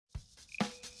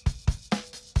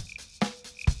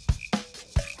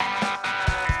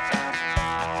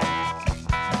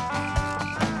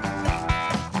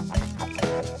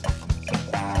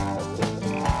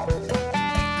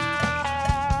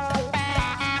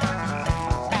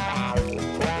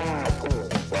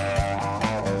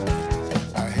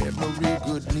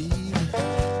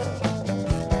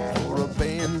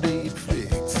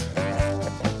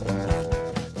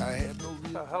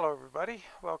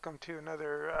welcome to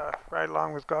another Ride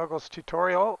Along with Goggles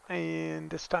tutorial, and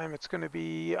this time it's going to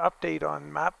be update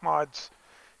on map mods,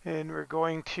 and uh, we're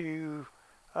going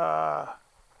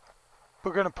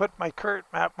to put my current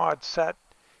map mod set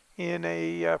in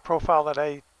a profile that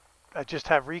I just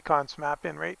have Recon's map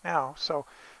in right now. So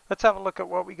let's have a look at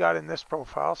what we got in this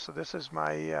profile. So this is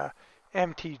my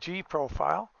MTG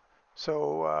profile.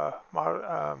 So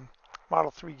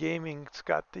Model 3 Gaming, it's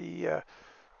got the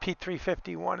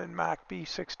P351 and Mac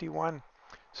B61.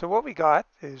 So what we got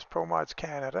is ProMods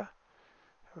Canada.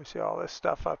 We see all this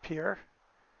stuff up here.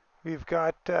 We've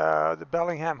got the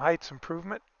Bellingham Heights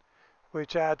improvement,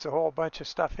 which adds a whole bunch of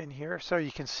stuff in here. So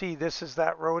you can see this is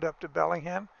that road up to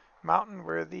Bellingham Mountain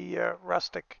where the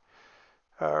rustic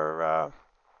or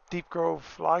Deep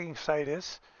Grove logging site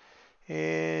is.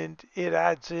 And it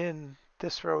adds in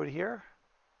this road here,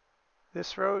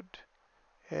 this road,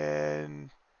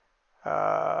 and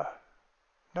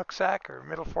Nooksack or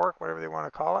Middle Fork, whatever they want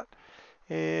to call it.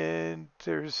 And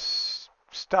there's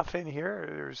stuff in here.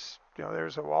 There's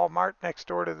a Walmart next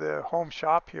door to the home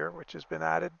shop here, which has been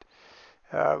added.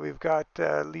 We've got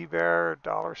Liebherr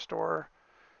Dollar Store.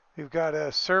 We've got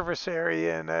a service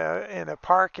area and a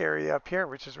park area up here,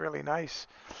 which is really nice.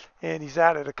 And he's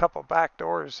added a couple back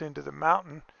doors into the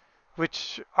mountain,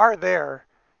 which are there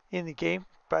in the game,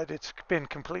 but it's been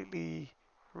completely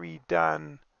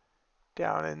redone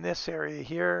down in this area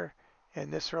here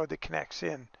and this road that connects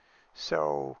in.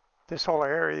 So this whole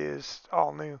area is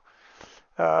all new.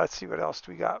 Let's see, what else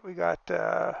do we got? We got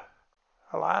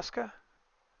Alaska.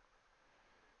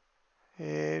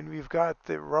 And we've got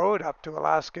the road up to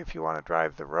Alaska if you want to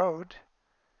drive the road,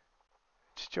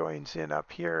 which joins in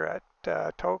up here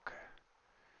at Tok.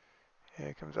 And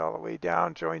it comes all the way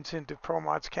down, joins into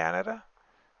ProMods Canada.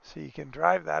 So you can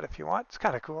drive that if you want. It's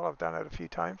kind of cool. I've done it a few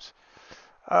times.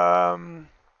 What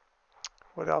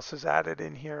else is added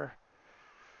in here?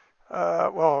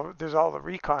 Well, there's all the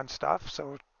Recon stuff.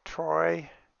 So Troy,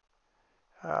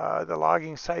 the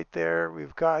logging site there.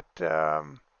 We've got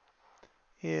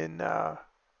in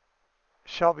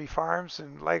Shelby Farms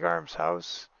and Legarm's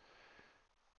house,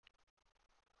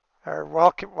 or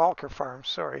Walker Farms,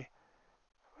 sorry.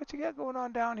 What you got going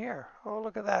on down here? Oh,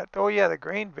 look at that. Oh yeah, the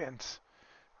grain bins,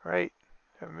 right?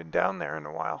 Haven't been down there in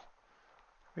a while.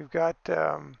 We've got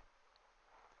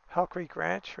Hell Creek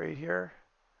Ranch right here.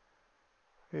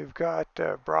 We've got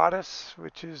Broadus,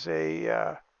 which is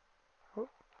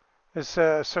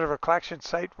sort of a collection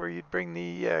site where you'd bring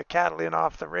the cattle in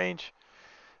off the range.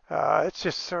 It's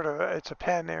just sort of it's a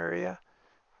pen area.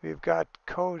 We've got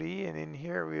Cody, and in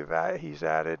here he's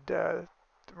added the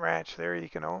ranch there you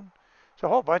can own. It's a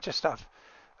whole bunch of stuff.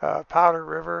 Powder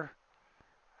River.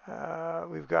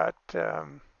 We've got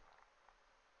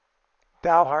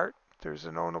Dalhart. There's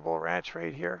an ownable ranch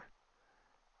right here.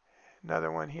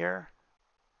 Another one here.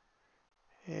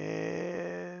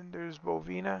 And there's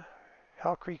Bovina.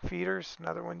 Hell Creek Feeders,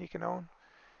 another one you can own.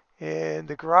 And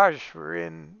the garage we're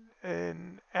in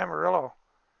Amarillo,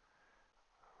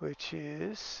 which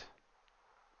is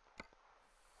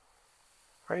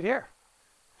right here.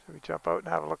 So we jump out and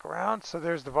have a look around. So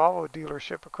there's the Volvo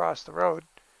dealership across the road.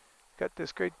 Got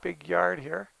this great big yard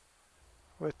here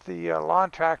with the lawn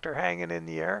tractor hanging in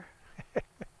the air.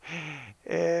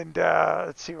 And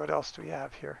let's see, what else do we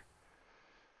have here?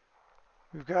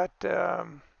 We've got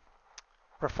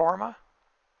Reforma.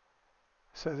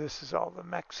 So this is all the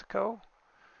Mexico.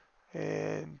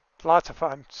 And lots of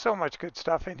fun. So much good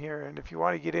stuff in here. And if you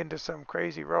want to get into some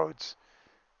crazy roads,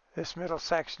 this middle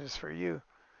section is for you.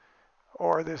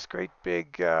 Or this great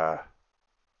big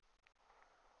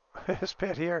this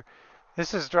pit here.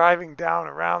 This is driving down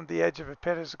around the edge of a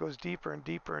pit as it goes deeper and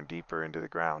deeper and deeper into the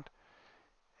ground.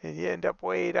 And you end up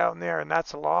way down there, and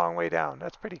that's a long way down.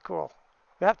 That's pretty cool.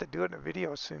 We have to do it in a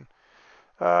video soon.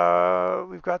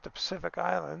 We've got the Pacific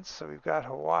Islands, so we've got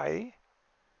Hawaii.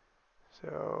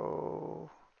 So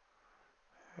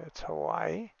it's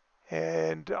Hawaii.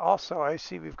 And also I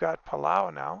see we've got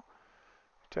Palau now,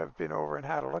 which I've been over and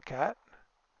had a look at,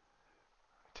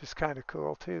 which is kind of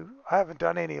cool too. I haven't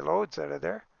done any loads out of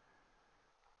there,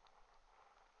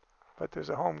 but there's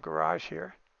a home garage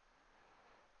here.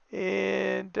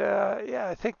 And yeah,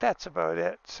 I think that's about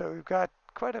it. So we've got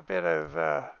quite a bit of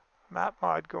map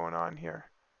mod going on here.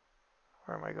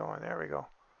 Where am I going? There we go.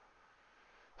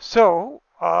 So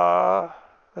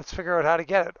let's figure out how to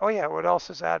get it. Oh yeah, what else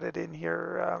is added in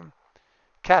here?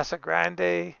 Casa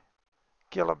Grande,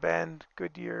 Gila Bend,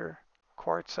 Goodyear,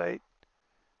 Quartzsite,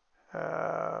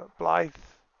 Blythe,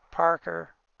 Parker,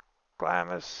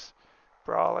 Glamis,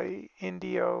 Brawley,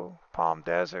 Indio, Palm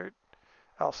Desert,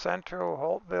 El Centro,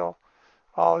 Holtville.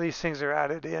 all these things are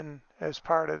added in as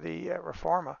part of the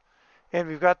Reforma. And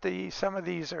we've got some of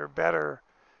these are better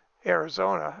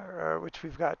Arizona, which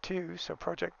we've got too. So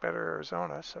Project Better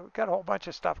Arizona. So we've got a whole bunch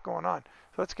of stuff going on.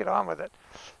 So let's get on with it.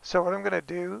 So what I'm going to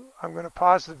do, I'm going to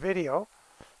pause the video.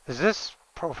 As this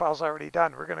profile's already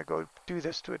done, we're going to go do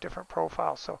this to a different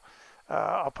profile. So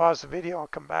I'll pause the video. I'll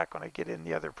come back when I get in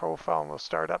the other profile and we'll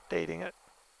start updating it.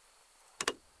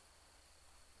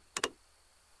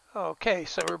 Okay,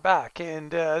 so we're back,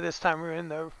 and this time we're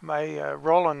in my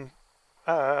Roland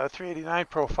 389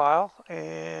 profile,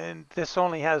 and this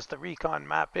only has the Recon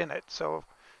map in it, so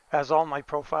as all my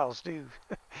profiles do.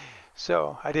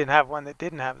 So I didn't have one that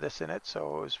didn't have this in it.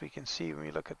 So as we can see when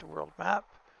we look at the world map,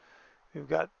 we've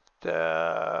got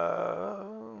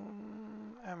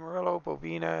Amarillo,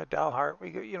 Bovina, Dalhart.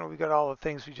 We got all the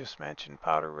things we just mentioned: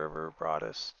 Powder River,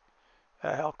 Broadus,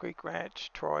 Hell Creek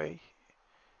Ranch, Troy,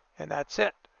 and that's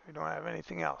it. We don't have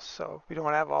anything else. So we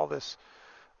don't have all this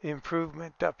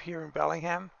improvement up here in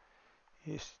Bellingham.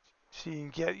 So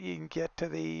you can get to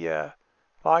the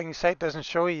logging site. Doesn't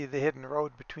show you the hidden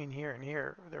road between here and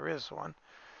here. There is one.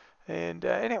 And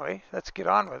anyway, let's get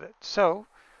on with it. So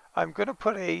I'm going to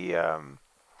put a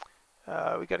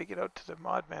we got to get out to the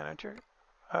mod manager.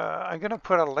 I'm going to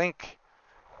put a link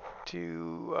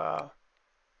to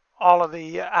all of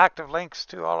the active links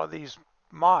to all of these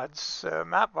mods,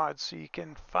 map mods, so you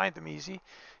can find them easy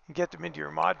and get them into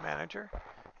your mod manager.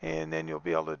 And then you'll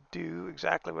be able to do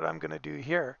exactly what I'm going to do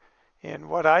here. And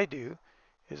what I do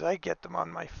is I get them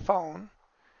on my phone.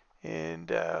 And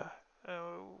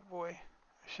oh boy,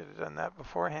 I should have done that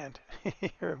beforehand.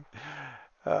 We're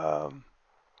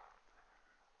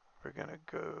going to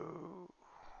go,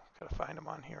 got to find them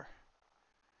on here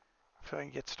so I can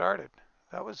get started.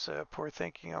 That was poor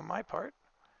thinking on my part.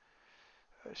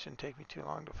 It shouldn't take me too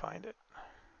long to find it.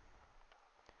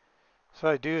 So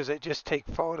what I do is I just take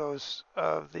photos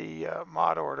of the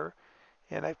mod order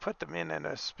and I put them in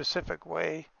a specific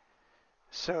way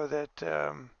so that,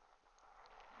 let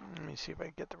me see if I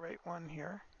can get the right one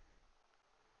here.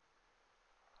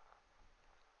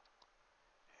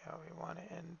 Yeah, we want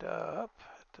to end up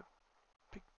at the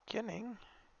beginning,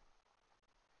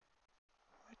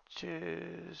 which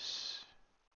is,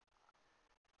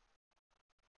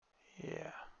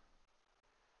 yeah.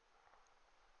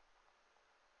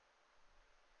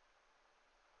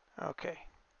 Okay.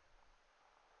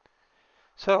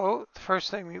 So the first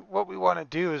thing what we want to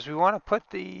do is we want to put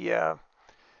the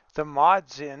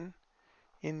mods in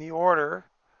the order.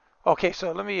 Okay,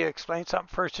 so let me explain something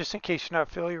first, just in case you're not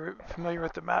familiar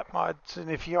with the map mods, and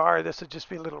if you are, this will just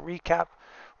be a little recap.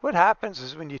 What happens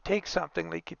is when you take something,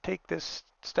 like you take this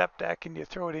step deck and you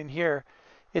throw it in here,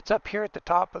 it's up here at the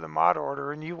top of the mod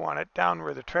order, and you want it down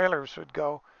where the trailers would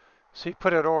go. So you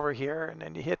put it over here, and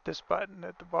then you hit this button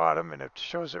at the bottom, and it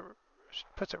shows it,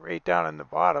 puts it right down in the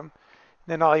bottom.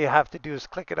 Then all you have to do is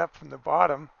click it up from the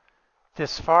bottom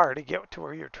this far to get to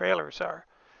where your trailers are.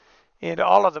 And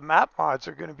all of the map mods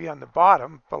are going to be on the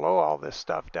bottom below all this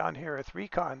stuff down here with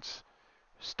Recon's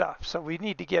stuff. So we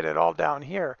need to get it all down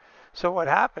here. So what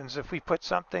happens if we put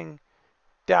something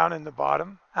down in the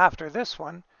bottom after this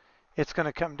one, it's going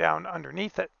to come down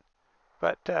underneath it.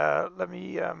 But let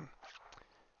me,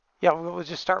 yeah, we'll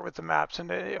just start with the maps,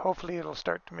 and hopefully it'll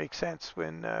start to make sense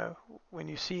when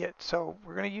you see it. So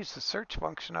we're going to use the search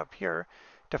function up here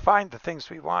to find the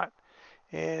things we want.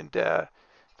 And the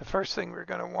first thing we're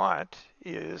going to want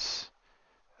is,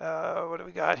 what do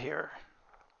we got here?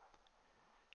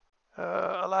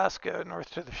 Alaska, North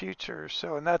to the Future.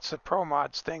 So, and that's the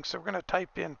ProMods thing. So we're going to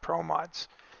type in ProMods,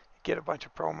 get a bunch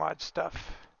of ProMod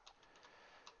stuff.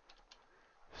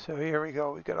 So here we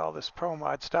go. We got all this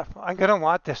ProMod stuff. I'm going to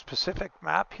want this specific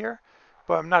map here,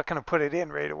 but I'm not going to put it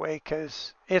in right away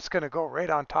because it's going to go right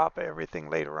on top of everything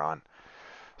later on.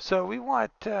 So we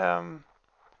want the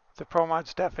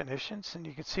ProMods definitions, and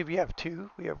you can see we have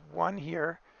two. We have one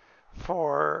here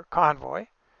for Convoy,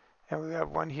 and we have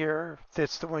one here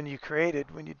that's the one you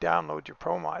created when you download your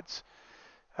ProMods.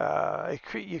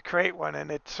 You create one,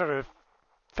 and it sort of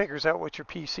figures out what your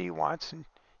PC wants, and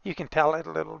you can tell it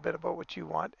a little bit about what you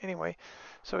want. Anyway,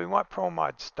 so we want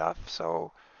ProMod stuff.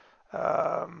 So,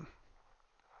 and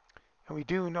we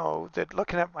do know that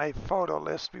looking at my photo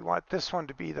list, we want this one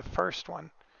to be the first one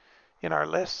in our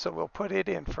list. So we'll put it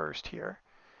in first here.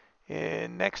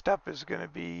 And next up is going to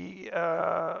be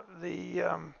the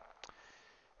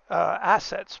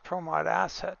assets, ProMod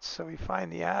assets. So we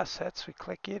find the assets, we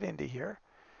click it into here.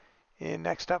 And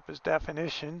next up is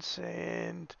definitions,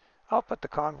 and I'll put the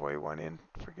Convoy one in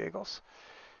for giggles.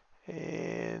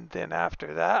 And then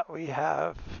after that we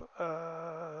have,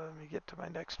 let me get to my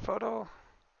next photo.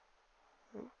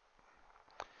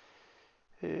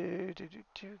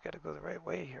 Got to go the right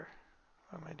way here.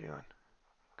 What am I doing?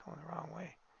 Going the wrong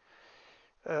way.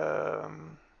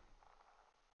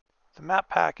 The map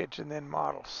package and then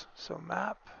models. So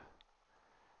map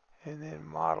and then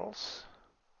models.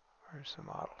 Where's the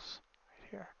models? Right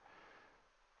here.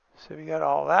 So we got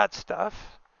all that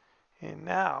stuff. And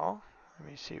now, let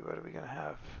me see, what are we going to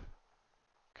have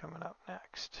coming up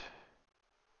next?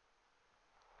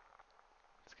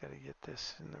 Let's got to get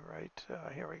this in the right,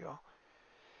 here we go.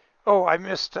 Oh, I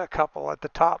missed a couple at the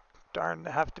top. Darn,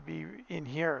 they have to be in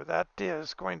here. That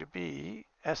is going to be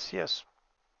SCS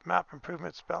Map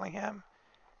Improvements Bellingham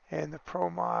and the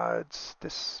ProMods,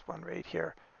 this one right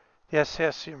here, the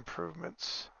SCS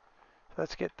Improvements.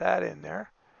 Let's get that in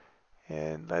there.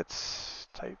 And let's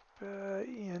type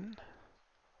in,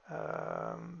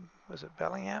 was it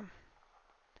Bellingham?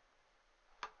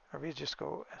 Or we just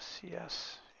go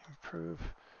SCS Improve.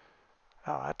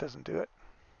 Oh, that doesn't do it.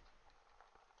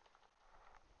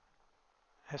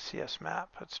 SCS Map,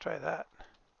 let's try that.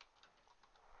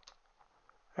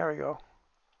 There we go.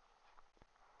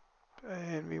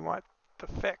 And we want the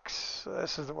fix. So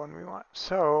this is the one we want.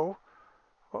 So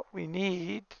what we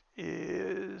need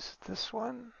is this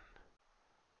one.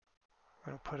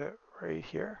 I'm going to put it right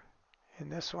here.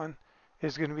 And this one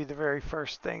is going to be the very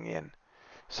first thing in.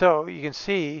 So you can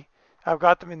see I've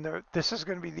got them in there. This is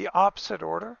going to be the opposite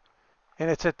order. And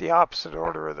it's at the opposite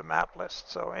order of the map list.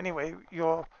 So anyway,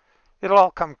 it'll all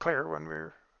come clear when we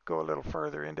go a little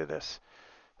further into this.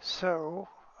 So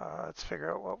let's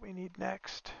figure out what we need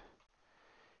next.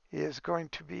 Is going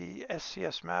to be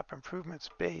SCS Map Improvements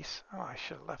Base. Oh, I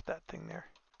should have left that thing there.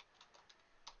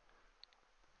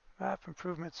 Map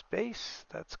Improvements Base,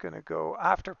 that's going to go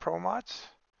after ProMods.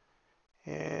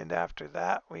 And after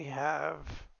that, we have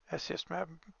SCS Map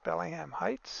Bellingham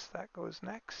Heights. That goes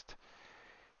next.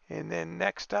 And then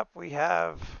next up, we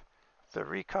have the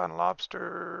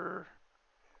ReconLobster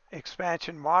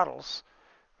expansion models.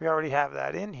 We already have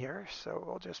that in here, so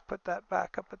we'll just put that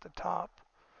back up at the top.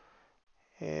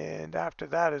 And after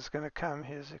that is going to come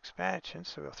his expansion,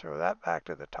 so we'll throw that back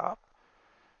to the top.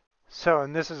 So,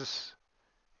 and this is,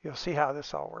 you'll see how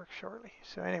this all works shortly.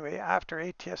 So anyway, after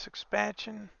ATS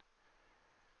expansion,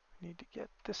 we need to get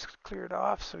this cleared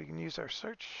off so we can use our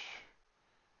search.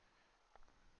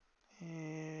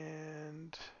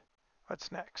 And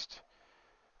what's next?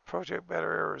 Project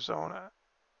Better Arizona.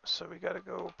 So we got to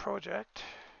go Project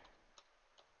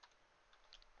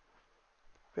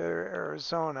Better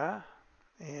Arizona.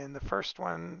 And the first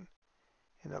one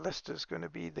in the list is going to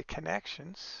be the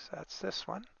connections. That's this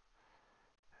one.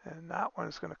 And that one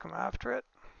is going to come after it.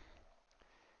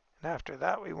 And after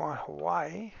that, we want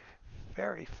Hawaii,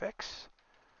 Ferry Fix.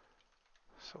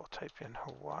 So we'll type in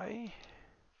Hawaii.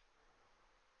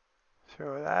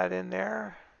 Throw that in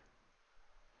there.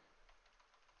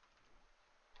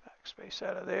 Backspace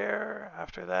out of there.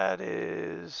 After that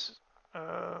is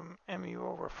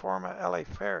MUO Reforma LA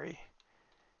Ferry.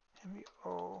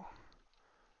 MUO.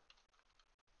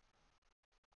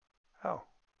 Oh,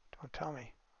 don't tell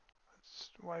me.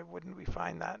 Why wouldn't we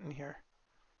find that in here?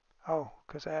 Oh,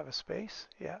 because I have a space?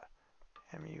 Yeah.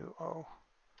 MUO.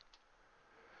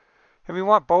 And we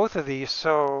want both of these,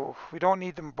 so we don't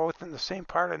need them both in the same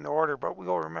part in the order, but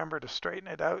we'll remember to straighten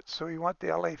it out. So we want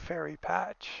the LA Ferry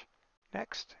patch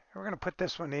next. And we're going to put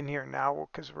this one in here now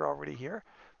because we're already here,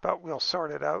 but we'll sort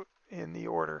it out in the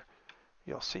order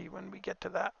you'll see when we get to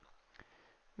that.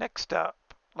 Next up,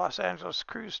 Los Angeles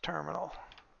Cruise Terminal.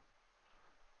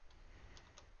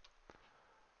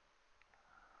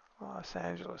 Los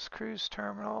Angeles Cruise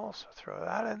Terminal, so throw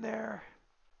that in there.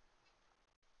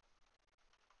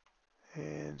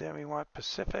 And then we want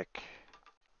Pacific.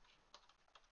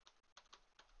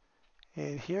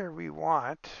 And here we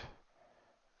want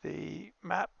the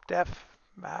map def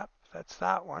map, that's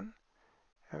that one.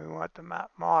 And we want the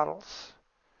map models.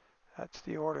 That's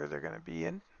the order they're going to be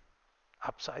in.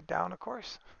 Upside down, of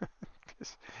course.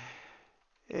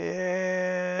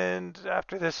 And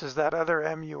after this is that other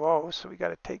MUO, so we got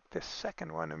to take this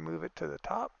second one and move it to the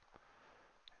top.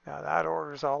 Now that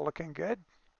order is all looking good.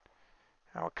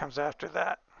 Now what comes after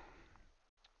that?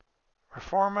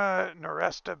 Reforma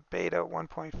Noresta Beta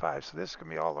 1.5. So this is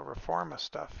going to be all the Reforma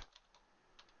stuff.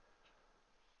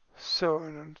 So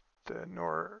the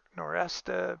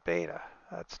Noresta Beta,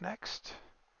 that's next.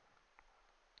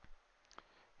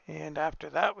 And after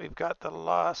that, we've got the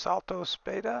Los Altos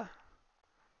Beta.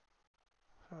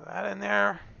 Throw that in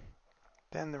there.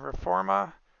 Then the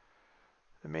Reforma,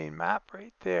 the main map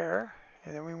right there.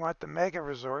 And then we want the mega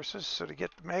resources. So to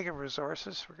get the mega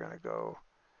resources, we're going to go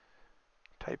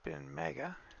type in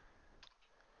mega.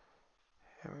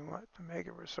 And we want the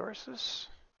mega resources.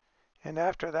 And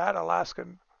after that, Alaska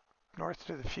north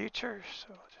to the future. So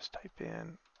I'll just type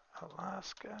in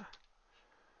Alaska.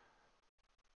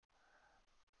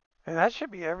 And that should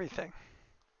be everything.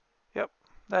 Yep,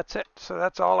 that's it. So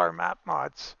that's all our map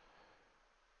mods.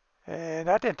 And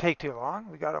that didn't take too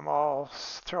long. We got them all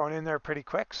thrown in there pretty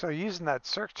quick. So using that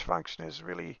search function is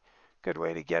really a good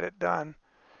way to get it done.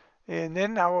 And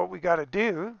then now what we got to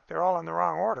do, they're all in the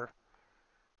wrong order.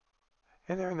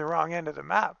 And they're in the wrong end of the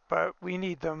map, but we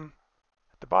need them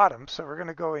at the bottom. So we're going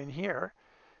to go in here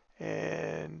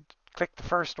and click the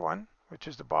first one, which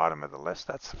is the bottom of the list.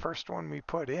 That's the first one we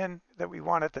put in that we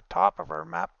want at the top of our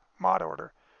map mod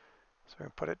order. So we're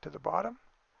going to put it to the bottom.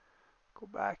 Go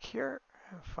back here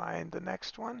and find the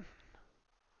next one.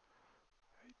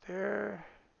 Right there.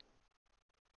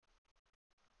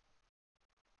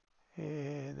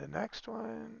 And the next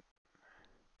one.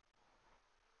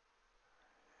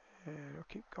 And we'll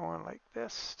keep going like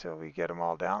this till we get them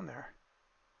all down there.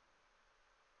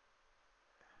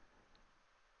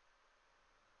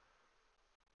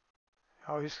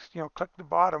 Always, click the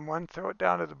bottom one, throw it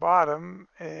down to the bottom,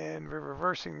 and we're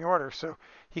reversing the order. So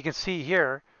you can see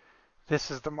here, this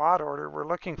is the mod order we're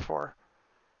looking for.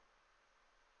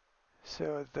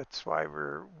 So that's why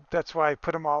I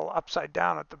put them all upside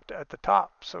down at the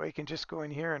top, so we can just go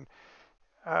in here and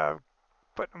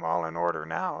put them all in order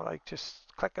now, like just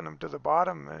clicking them to the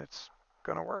bottom, and it's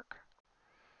gonna work.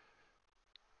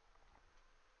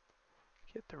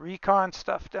 Get the recon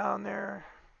stuff down there,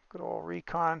 good old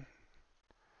recon,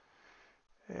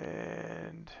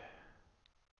 and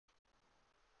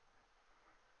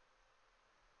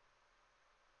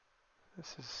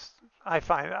this is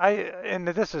and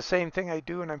this is the same thing I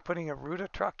do when I'm putting a Ruta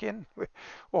truck in,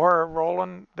 or a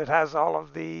Roland that has all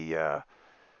of the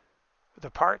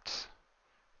parts.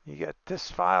 You get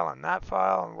this file and that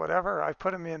file and whatever. I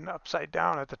put them in upside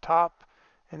down at the top,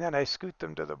 and then I scoot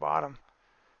them to the bottom,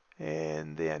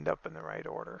 and they end up in the right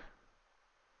order.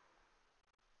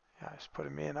 Yeah, I just put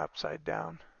them in upside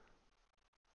down.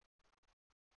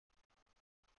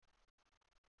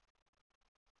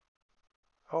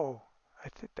 Oh,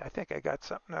 I think I got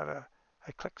something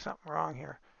I clicked something wrong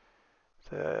here.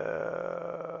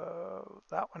 That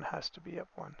one has to be up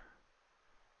one,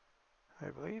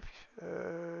 I believe.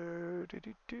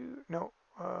 No.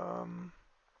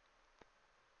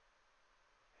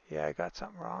 Yeah, I got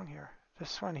something wrong here.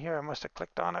 This one here, I must have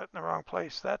clicked on it in the wrong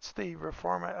place. That's the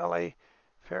Reforma LA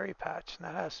ferry patch, and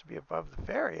that has to be above the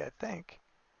ferry, I think.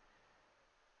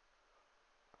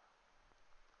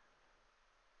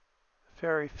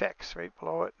 Ferry Fix, right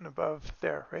below it and above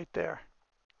there, right there.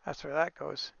 That's where that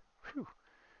goes. Whew,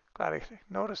 glad I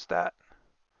noticed that.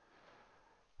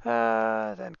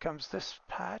 Then comes this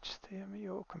patch, the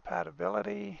MEO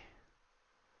Compatibility.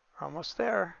 We're almost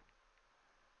there.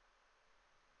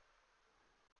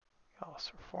 Got all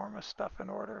this Reforma stuff in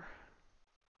order.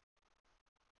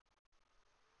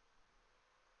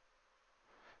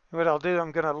 What I'll do,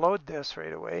 I'm going to load this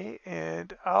right away,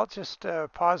 and I'll just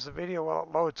pause the video while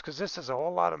it loads, because this is a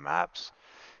whole lot of maps,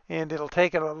 and it'll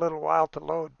take it a little while to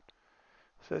load.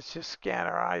 So let's just scan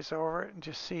our eyes over it and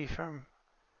just see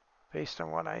based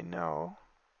on what I know,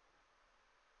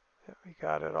 that we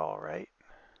got it all right.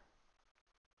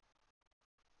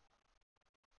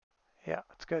 Yeah,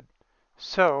 it's good.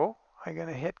 So I'm going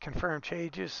to hit confirm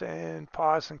changes and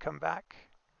pause and come back.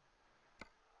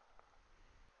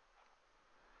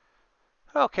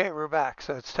 Okay, we're back.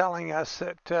 So it's telling us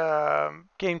that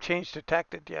game change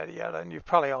detected, yada yada, and you've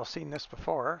probably all seen this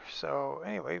before. So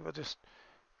anyway, we'll just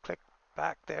click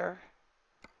back there,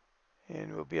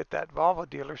 and we'll be at that Volvo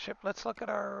dealership. Let's look at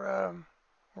our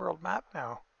world map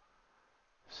now.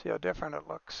 See how different it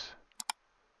looks.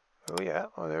 Oh yeah,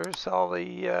 well there's all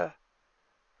the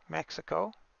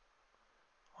Mexico,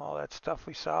 all that stuff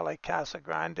we saw like Casa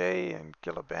Grande and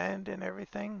Gilaband and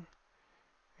everything.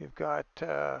 We've got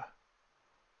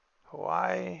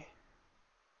Hawaii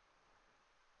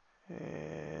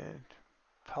and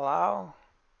Palau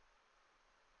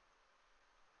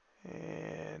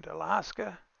and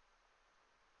Alaska.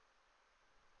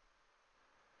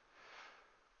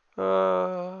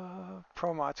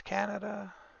 ProMods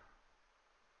Canada,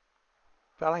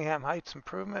 Bellingham Heights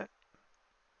Improvement,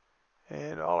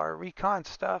 and all our recon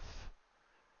stuff.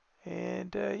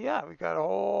 And yeah, we got a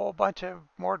whole bunch of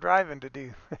more driving to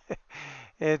do.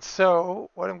 And so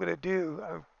what I'm going to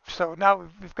do, so now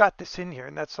we've got this in here,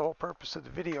 and that's the whole purpose of the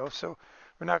video. So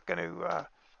we're not going to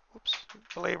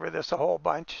belabor this a whole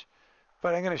bunch,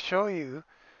 but I'm going to show you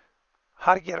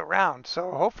how to get around.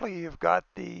 So hopefully you've got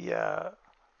the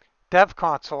dev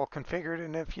console configured,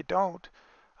 and if you don't,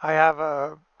 I have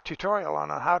a tutorial on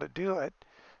how to do it.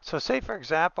 So say for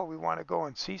example, we want to go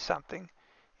and see something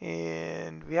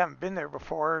and we haven't been there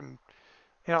before, and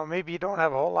maybe you don't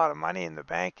have a whole lot of money in the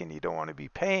bank and you don't want to be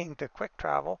paying to quick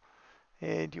travel,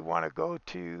 and you want to go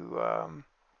to,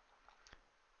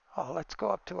 let's go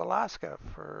up to Alaska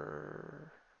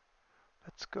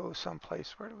let's go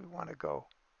someplace. Where do we want to go?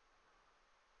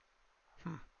 I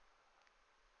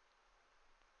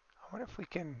wonder if we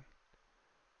can,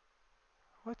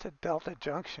 what's a Delta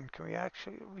Junction?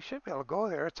 We should be able to go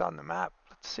there. It's on the map.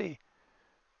 Let's see.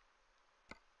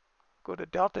 Go to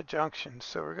Delta Junction.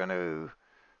 So we're going to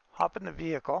hop in the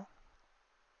vehicle.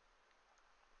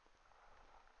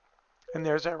 And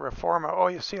there's our Reforma. Oh,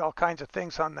 you see all kinds of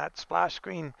things on that splash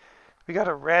screen. We got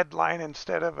a red line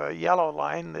instead of a yellow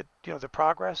line, that, the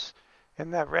progress.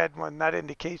 And that red one, that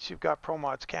indicates you've got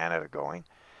ProMods Canada going.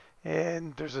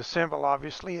 And there's a symbol,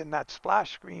 obviously, and that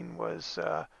splash screen was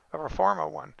a Reforma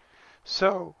one.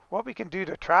 So what we can do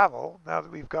to travel, now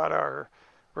that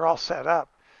we're all set up,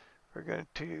 we're going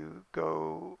to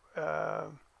go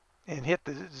and hit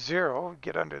the 0,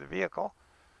 get under the vehicle.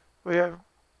 We have,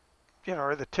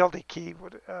 or the tilde key,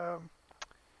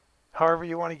 however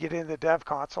you want to get into the dev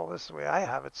console. This is the way I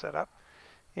have it set up.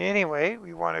 Anyway,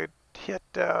 we want to hit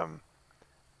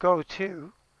go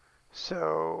to.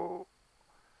 So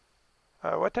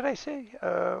what did I say?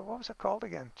 What was it called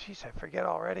again? Jeez, I forget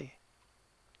already.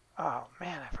 Oh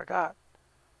man, I forgot.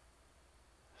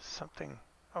 Something.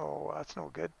 Oh, that's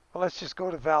no good. Well, let's just go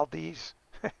to Valdez.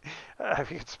 If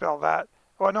you could spell that.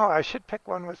 Well, no, I should pick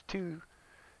one with two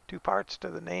parts to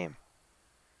the name.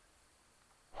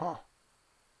 Huh.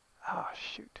 Oh,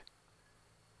 shoot.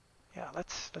 Yeah,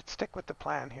 let's stick with the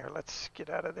plan here. Let's get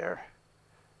out of there.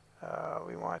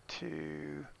 We want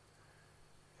to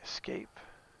escape.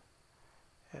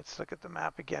 Let's look at the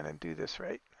map again and do this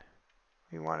right.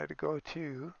 We wanted to go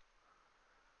to,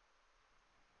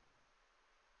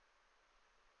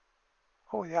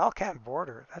 the Alcan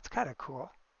border. That's kind of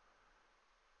cool.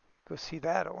 Go see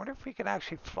that. I wonder if we can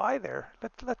actually fly there.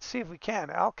 Let's see if we can.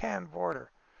 Alcan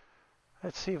border.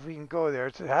 Let's see if we can go there.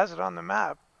 It has it on the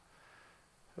map.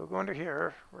 So we'll go under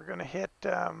here. We're going to hit,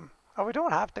 we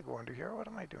don't have to go under here. What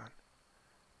am I doing?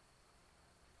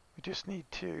 We just need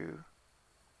to,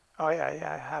 I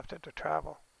have to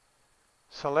travel.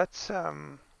 So let's,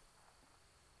 I'm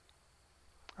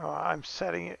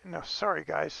setting it, no, sorry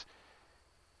guys.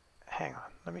 Hang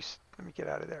on, let me get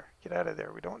out of there. Get out of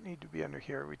there. We don't need to be under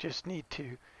here. We just need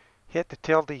to hit the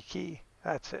tilde key.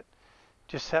 That's it.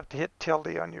 Just have to hit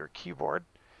tilde on your keyboard.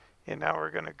 And now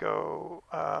we're going to go,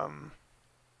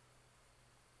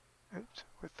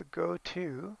 with the go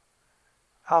to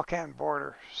Alcan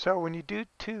border. So when you do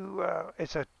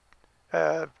it's a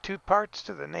 2 parts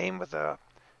to the name with a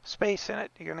space in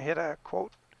it. You're going to hit a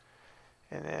quote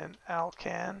and then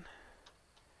Alcan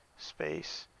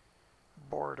space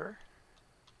border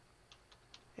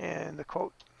and the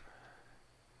quote.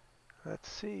 Let's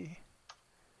see.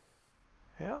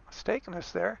 Yeah, it's taking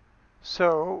us there.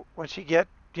 So once you get,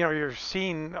 your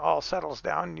scene all settles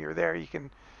down and you're there, you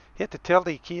can hit the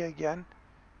tilde key again,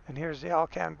 and here's the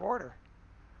Alcan border.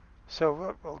 So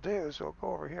what we'll do is we'll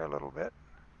go over here a little bit.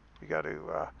 We got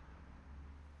to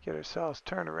get ourselves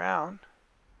turned around,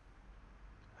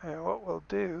 and what we'll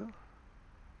do,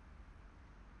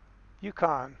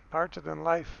 Yukon, larger than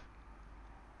life,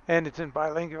 and it's in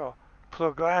bilingual.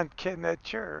 Plugland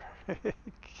nature.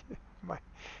 My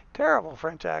terrible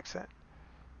French accent.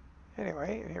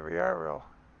 Anyway, here we are. We'll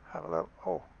have a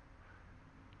little.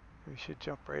 We should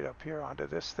jump right up here onto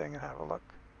this thing and have a look.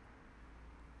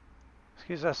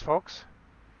 Excuse us, folks.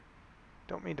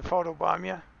 Don't mean to photobomb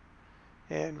you.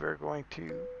 And we're going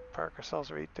to park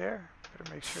ourselves right there.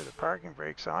 Better make sure the parking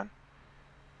brake's on.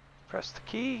 Press the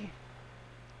key.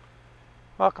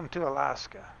 Welcome to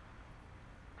Alaska.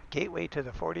 Gateway to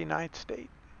the 49th state.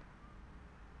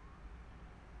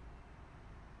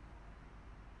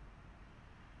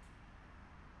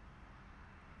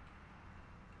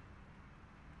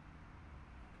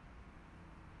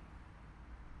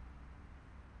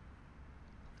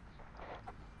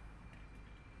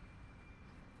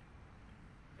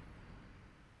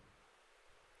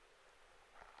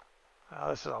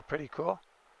 This is all pretty cool.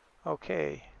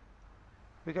 Okay.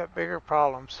 We got bigger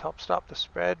problems. Help stop the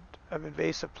spread of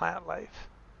invasive plant life.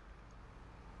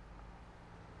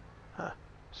 Huh.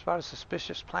 Spot a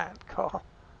suspicious plant. Call.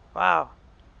 Wow.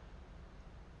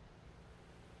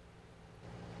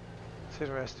 It's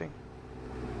interesting.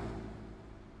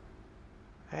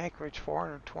 Anchorage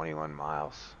 421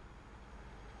 miles.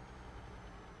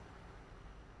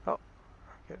 Oh,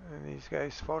 getting these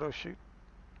guys photo shoot.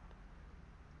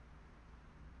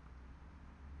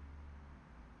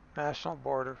 National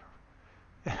border.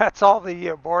 That's all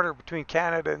the border between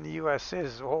Canada and the US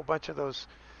is, a whole bunch of those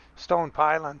stone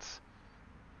pylons.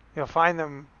 You'll find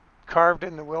them carved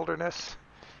in the wilderness,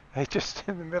 like just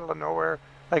in the middle of nowhere.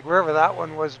 Like wherever that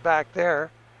one was back there,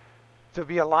 there'll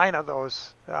be a line of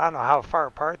those. I don't know how far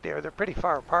apart they are. They're pretty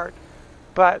far apart.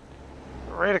 But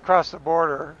right across the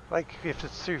border, like if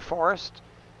it's through forest,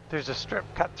 there's a strip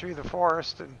cut through the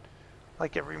forest, and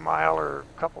like every mile or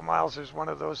a couple miles, there's one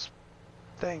of those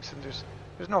things, and there's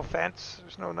no fence,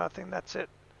 there's no nothing. That's it.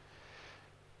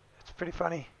 It's pretty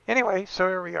funny. Anyway, so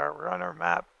here we are. We're on our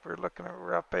map.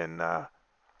 We're up in the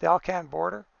Alcan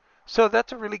border. So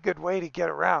that's a really good way to get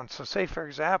around. So say for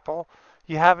example,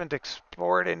 you haven't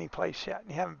explored any place yet,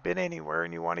 and you haven't been anywhere,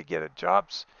 and you want to get a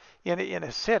jobs in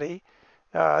a city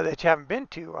that you haven't been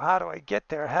to. Well, how do I get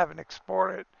there? I haven't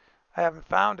explored it. I haven't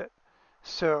found it.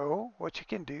 So what you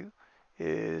can do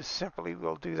is simply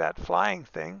we'll do that flying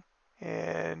thing,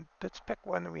 and let's pick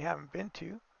one that we haven't been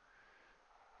to.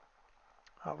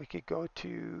 We could go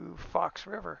to Fox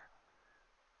River.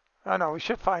 Oh no, we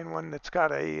should find one that's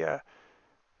got a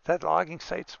that logging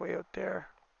site's way out there.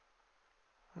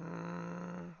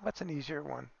 What's an easier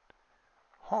one?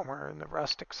 Homer and the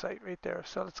rustic site right there.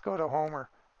 So let's go to Homer,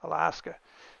 Alaska.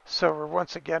 So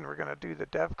once again, we're going to do the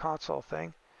dev console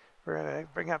thing. We're going to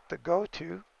bring up the go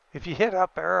to. If you hit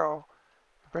up arrow,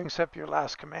 it brings up your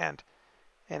last command.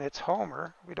 And it's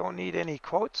Homer. We don't need any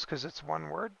quotes because it's one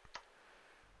word.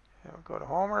 And we'll go to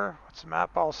Homer. Once the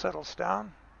map all settles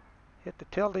down, hit the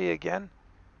tilde again.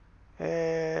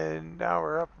 And now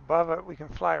we're up above it. We can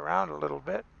fly around a little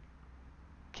bit.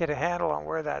 Get a handle on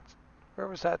where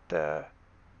was that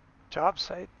job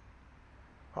site?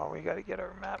 Well, we got to get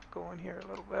our map going here a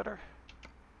little better.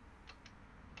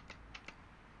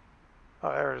 Oh,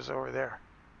 there it is over there.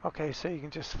 Okay, so you can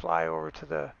just fly over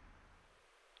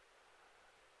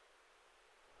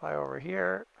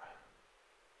here,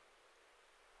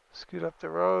 scoot up the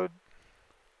road.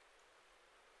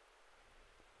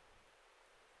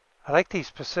 I like these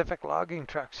Pacific logging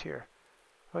trucks here.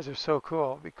 Those are so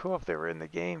cool. It'd be cool if they were in the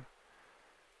game.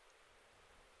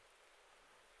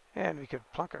 And we could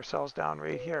plunk ourselves down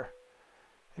right here.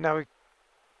 And now we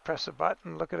press a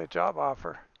button, look at a job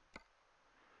offer.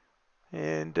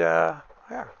 And yeah,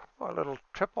 a little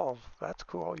triple. That's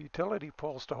cool. Utility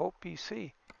poles to Hope,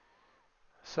 BC.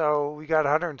 So we got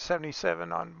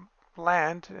 177 on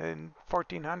land and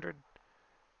 1,400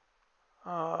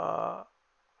 on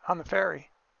the ferry.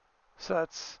 So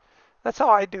that's how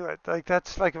I do it. Like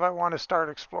that's like if I want to start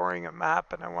exploring a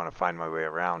map and I want to find my way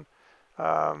around,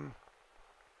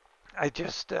 I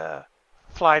just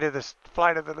fly to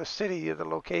the city, the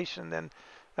location, then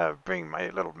bring my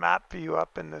little map view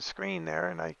up in the screen there,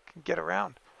 and I can get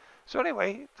around. So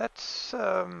anyway, that's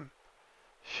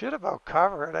should about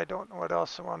cover it. I don't know what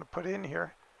else I want to put in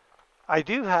here. I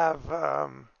do have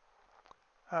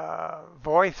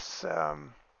voice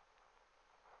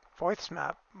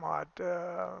Map Mod,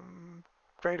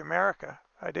 Great America.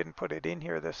 I didn't put it in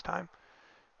here this time.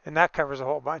 And that covers a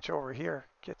whole bunch over here.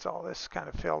 Gets all this kind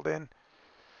of filled in.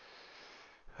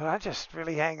 And I'm just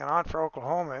really hanging on for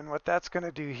Oklahoma and what that's going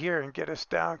to do here and get us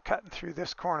down, cutting through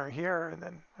this corner here. And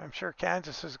then I'm sure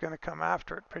Kansas is going to come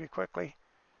after it pretty quickly.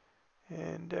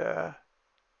 And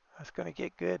that's going to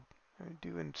get good. I'm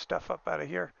doing stuff up out of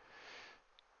here.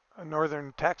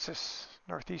 Northern Texas,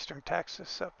 northeastern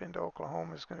Texas up into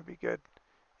Oklahoma is going to be good.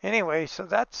 Anyway, so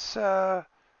that's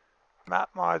Map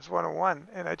Mods 101.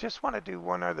 And I just want to do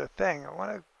one other thing. I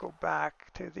want to go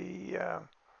back to the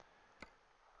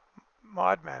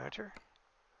mod manager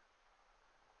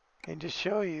and just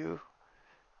show you,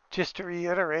 just to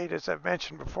reiterate, as I've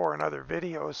mentioned before in other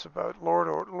videos about load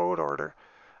order,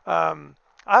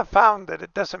 I've found that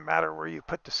it doesn't matter where you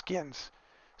put the skins.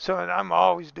 So, and I'm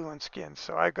always doing skins,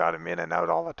 so I got them in and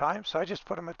out all the time, so I just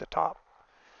put them at the top.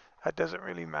 That doesn't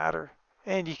really matter.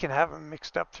 And you can have them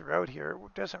mixed up throughout here.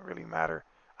 It doesn't really matter.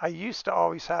 I used to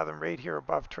always have them right here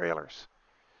above trailers,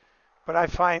 but I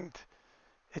find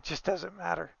it just doesn't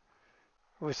matter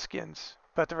with skins,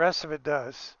 but the rest of it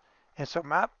does. And so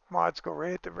map mods go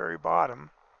right at the very bottom.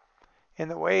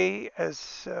 And the way,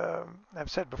 as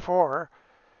I've said before,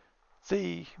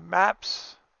 the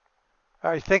maps,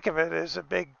 I think of it as a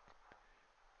big,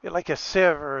 like a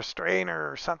sieve or a strainer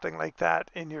or something like that,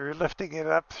 and you're lifting it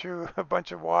up through a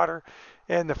bunch of water,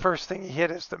 and the first thing you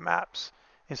hit is the maps.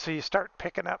 And so you start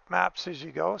picking up maps as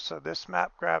you go. So this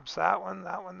map grabs that one,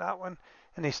 that one, that one,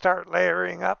 and they start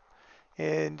layering up,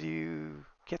 and you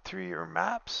get through your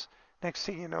maps. Next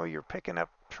thing you know, you're picking up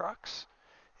trucks.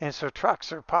 And so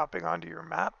trucks are popping onto your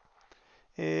map,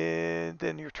 and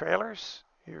then your trailers,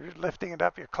 you're lifting it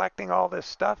up, you're collecting all this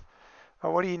stuff.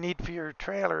 Well, what do you need for your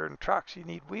trailer and trucks? You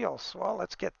need wheels. Well,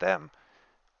 let's get them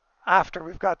after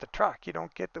we've got the truck. You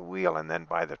don't get the wheel and then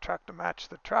buy the truck to match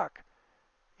the truck.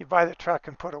 You buy the truck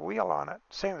and put a wheel on it.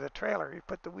 Same with the trailer. You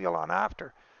put the wheel on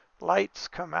after. Lights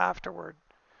come afterward.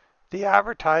 The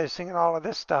advertising and all of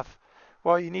this stuff,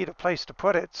 well, you need a place to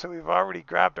put it. So we've already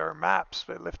grabbed our maps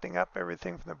by lifting up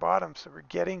everything from the bottom. So we're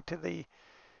getting to the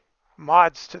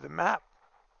mods to the map,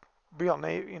 real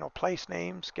name, place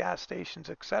names, gas stations,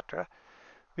 etc.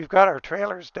 We've got our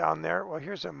trailers down there. Well,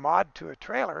 here's a mod to a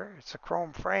trailer. It's a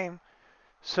chrome frame.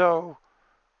 So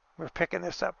we're picking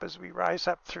this up as we rise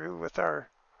up through with our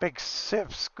big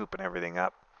sieve, scooping everything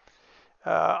up.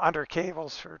 Under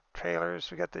cables for trailers.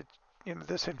 We got the,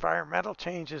 this environmental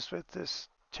changes with this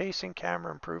chasing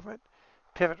camera improvement,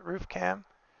 pivot roof cam.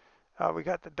 We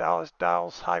got the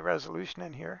Dowels high resolution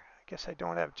in here. I guess I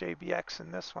don't have JBX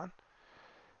in this one.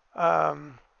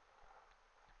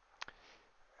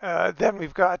 Then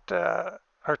we've got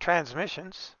our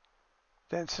transmissions.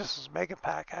 Then Sissel's Mega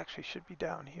Pack actually should be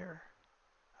down here.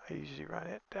 I usually run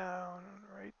it down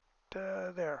right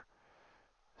there.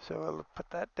 So we'll put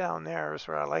that down there is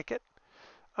where I like it.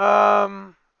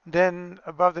 Then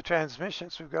above the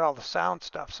transmissions, we've got all the sound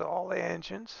stuff. So all the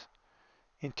engines,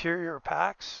 interior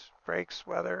packs, brakes,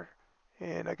 weather,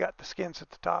 and I got the skins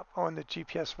at the top. Oh, and the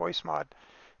GPS voice mod.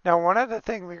 Now, one other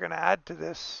thing we're going to add to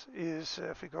this is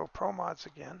if we go ProMods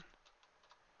again,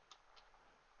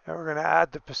 and we're going to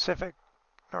add the Pacific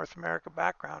North America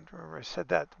background. Remember I said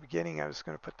that at the beginning I was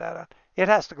going to put that on. It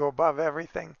has to go above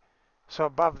everything. So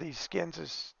above these skins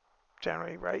is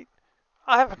generally right.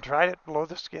 I haven't tried it below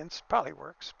the skins. Probably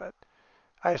works, but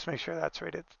I just make sure that's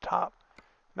right at the top.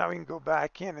 Now we can go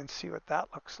back in and see what that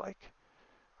looks like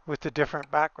with the different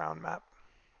background map.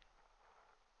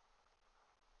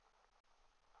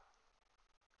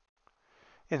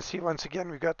 And see, once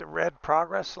again, we've got the red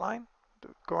progress line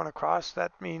going across.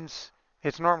 That means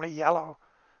it's normally yellow.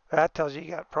 That tells you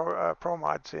got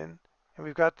ProMods in. And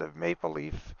we've got the maple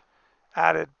leaf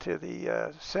added to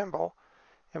the symbol.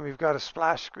 And we've got a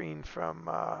splash screen from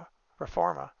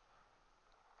Reforma.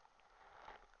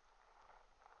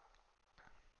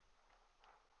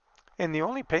 And the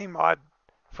only pay mod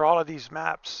for all of these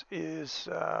maps is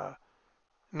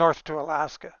north to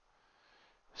Alaska.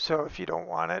 So if you don't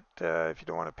want it, if you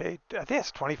don't want to pay, I think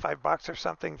it's 25 bucks or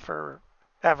something for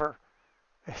ever.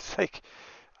 It's like,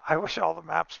 I wish all the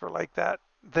maps were like that,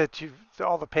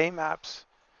 all the pay maps.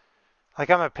 Like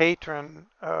I'm a patron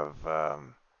of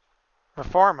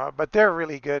Reforma, but they're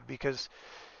really good because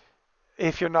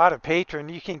if you're not a patron,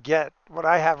 you can get what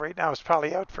I have right now is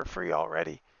probably out for free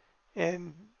already.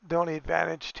 And the only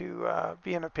advantage to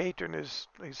being a patron is,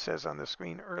 like it says on the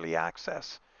screen, early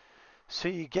access. So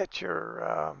you get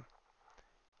your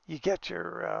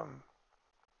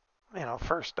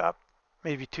first up,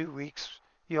 maybe 2 weeks.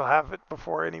 You'll have it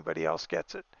before anybody else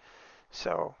gets it.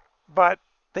 So, but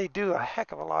they do a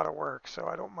heck of a lot of work, so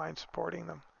I don't mind supporting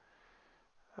them.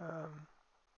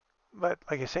 But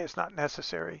like I say, it's not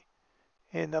necessary.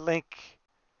 And the link,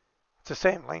 it's the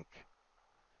same link.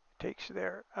 It takes you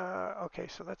there. Okay,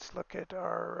 so let's look at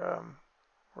our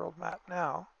world map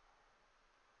now.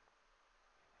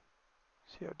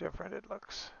 See how different it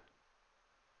looks.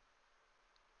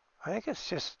 I think it's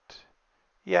just,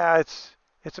 yeah, it's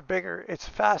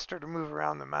faster to move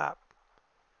around the map.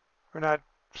 We're not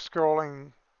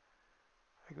scrolling.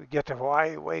 We get to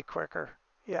Hawaii way quicker.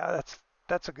 Yeah,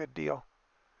 that's a good deal.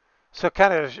 So it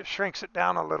kind of shrinks it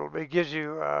down a little bit. It gives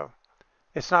you,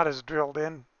 it's not as drilled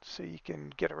in, so you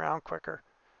can get around quicker.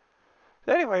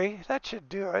 Anyway, that should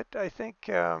do it. I think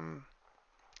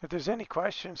if there's any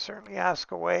questions, certainly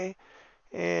ask away.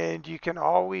 And you can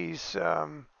always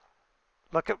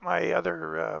look at my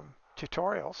other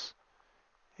tutorials.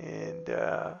 And,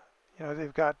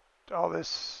 they've got all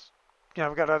this,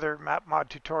 I've got other map mod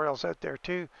tutorials out there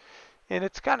too. And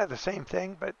it's kind of the same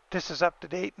thing, but this is up to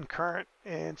date and current.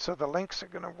 And so the links are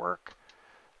going to work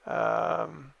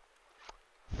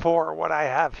for what I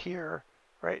have here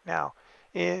right now.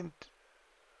 And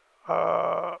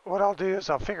what I'll do is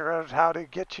I'll figure out how to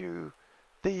get you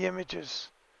the images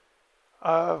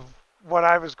of what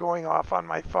I was going off on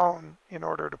my phone in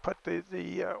order to put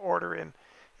the order in.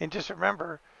 And just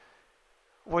remember,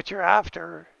 what you're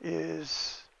after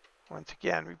is, once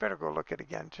again, we better go look at it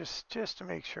again just to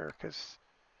make sure, because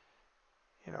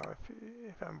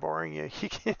if I'm boring you, you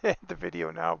can end the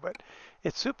video now. But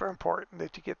it's super important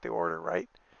that you get the order right.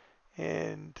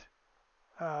 And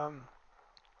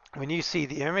when you see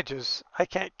the images, I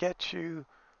can't get you,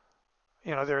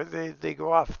 they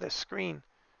go off the screen.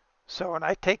 So when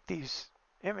I take these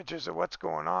images of what's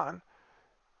going on,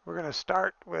 we're going to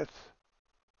start with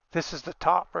This is the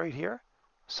top right here.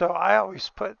 So I always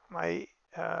put my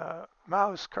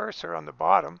mouse cursor on the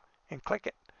bottom and click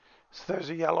it. So there's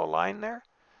a yellow line there.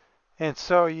 And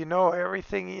so you know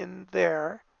everything in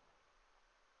there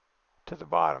to the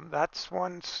bottom. That's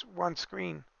one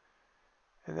screen.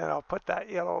 And then I'll put that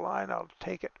yellow line, I'll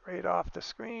take it right off the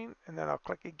screen, and then I'll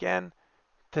click again.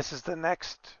 This is the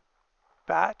next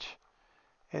batch.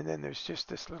 And then there's just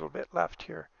this little bit left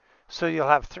here. So you'll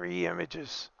have 3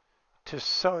 images to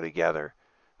sew together.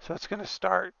 So it's going to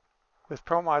start with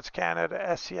ProMods Canada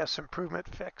SCS Improvement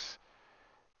Fix.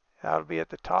 That'll be at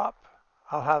the top.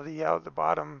 I'll have the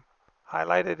bottom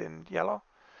highlighted in yellow.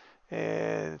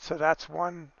 And so that's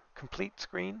one complete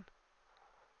screen.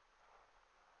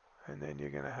 And then you're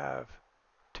going to have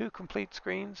 2 complete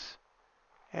screens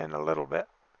and a little bit.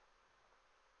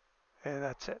 And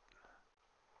that's it.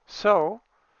 So,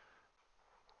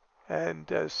 and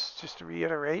just to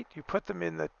reiterate, you put them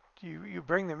in you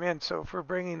bring them in. So if we're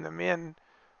bringing them in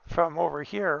from over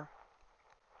here,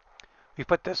 we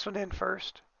put this one in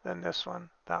first, then this one,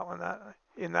 that,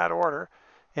 in that order.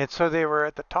 And so they were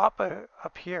at the top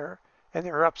up here, and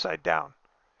they were upside down.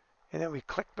 And then we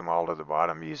clicked them all to the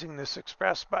bottom using this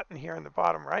express button here in the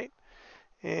bottom right.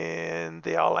 And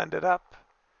they all ended up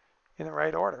in the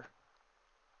right order.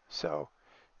 So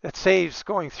that saves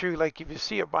going through, like if you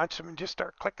see a bunch of them and just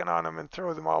start clicking on them and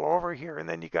throw them all over here, and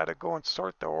then you got to go and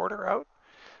sort the order out.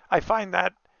 I find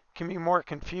that can be more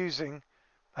confusing.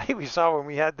 Like we saw when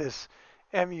we had this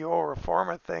MUO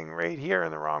Reforma thing right here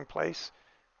in the wrong place.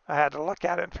 I had to look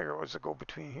at it and figure it was to go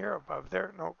between here, above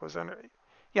there. No, it goes under.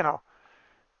 You know,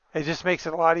 it just makes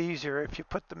it a lot easier if you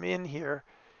put them in here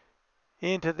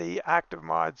into the active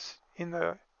mods in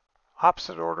the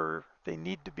opposite order they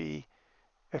need to be,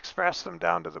 express them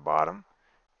down to the bottom,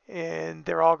 and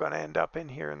they're all going to end up in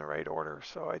here in the right order.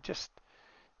 So I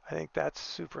think that's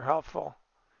super helpful.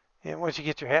 And once you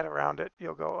get your head around it,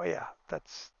 you'll go, oh yeah,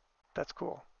 that's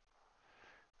cool.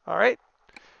 All right.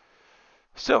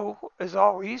 So as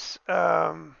always,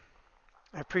 I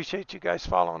appreciate you guys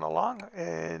following along.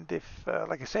 And if,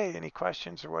 like I say, any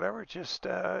questions or whatever, just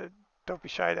don't be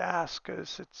shy to ask,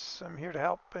 because I'm here to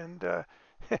help. And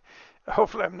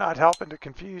hopefully I'm not helping to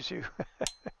confuse you.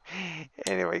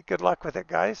 Anyway, good luck with it,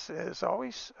 guys. As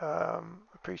always,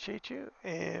 appreciate you,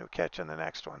 and we'll catch you on the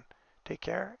next one. Take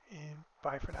care, and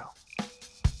bye for now.